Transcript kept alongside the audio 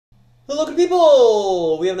Hello good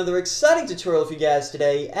people! We have another exciting tutorial for you guys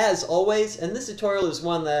today, as always, and this tutorial is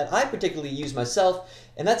one that I particularly use myself,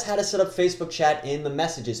 and that's how to set up Facebook chat in the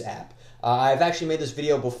Messages app. I've actually made this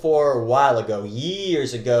video before a while ago,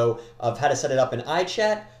 years ago, of how to set it up in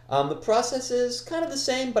iChat. The process is kind of the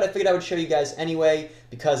same, but I figured I would show you guys anyway,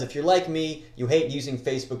 because if you're like me, you hate using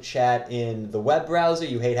Facebook chat in the web browser,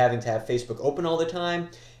 you hate having to have Facebook open all the time.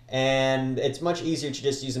 And it's much easier to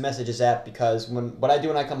just use the Messages app because what I do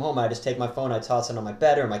when I come home, I just take my phone, I toss it on my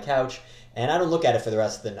bed or my couch, and I don't look at it for the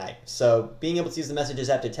rest of the night. So being able to use the Messages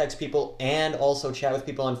app to text people and also chat with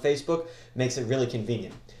people on Facebook makes it really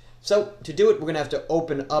convenient. So to do it, we're going to have to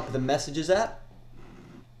open up the Messages app.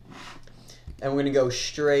 And we're going to go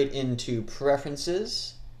straight into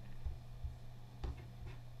Preferences.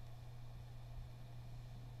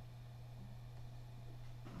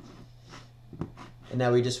 And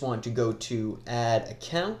now we just want to go to Add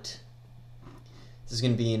Account. This is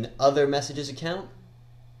going to be an Other Messages account.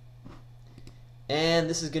 And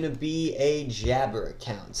this is going to be a Jabber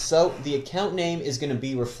account. So the account name is going to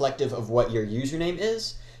be reflective of what your username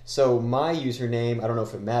is. So my username, I don't know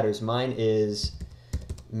if it matters, mine is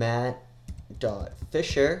matt.fisher.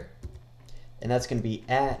 And that's going to be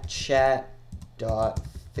at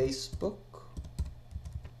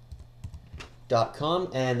chat.facebook.com,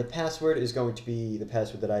 and the password is going to be the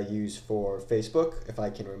password that I use for Facebook, if I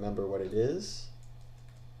can remember what it is.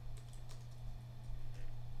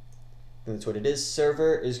 And that's what it is.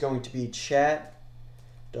 Server is going to be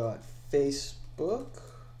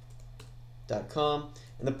chat.facebook.com,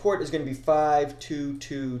 and the port is going to be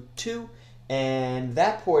 5222, and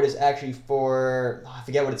that port is actually for, I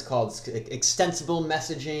forget what it's called, it's extensible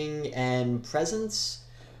messaging and presence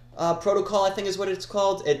protocol, I think is what it's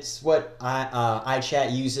called. It's what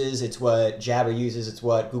iChat uses, it's what Jabber uses, it's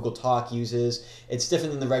what Google Talk uses. It's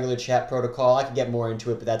different than the regular chat protocol. I could get more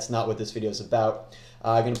into it, but that's not what this video is about.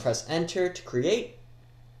 I'm going to press enter to create.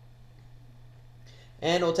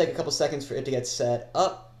 And it'll take a couple seconds for it to get set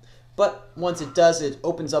up. But once it does, it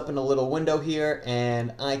opens up in a little window here,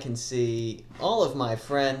 and I can see all of my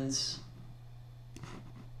friends.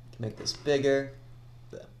 Can make this bigger.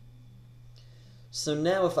 So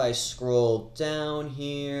now if I scroll down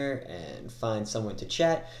here and find someone to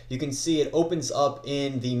chat, you can see it opens up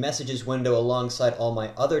in the messages window alongside all my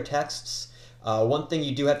other texts. One thing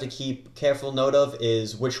you do have to keep careful note of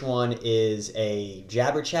is which one is a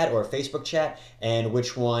Jabber chat or a Facebook chat and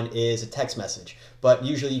which one is a text message. But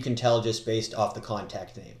usually you can tell just based off the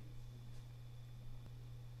contact name.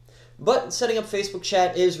 But setting up Facebook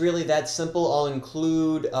chat is really that simple. I'll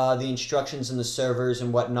include the instructions and the servers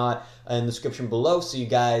and whatnot in the description below so you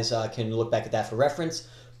guys can look back at that for reference.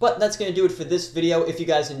 But that's going to do it for this video. If you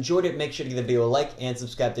guys enjoyed it, make sure to give the video a like and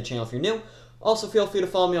subscribe to the channel if you're new. Also, feel free to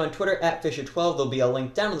follow me on Twitter at Fisher12. There'll be a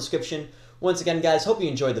link down in the description. Once again, guys, hope you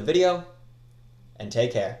enjoyed the video, and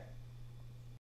take care.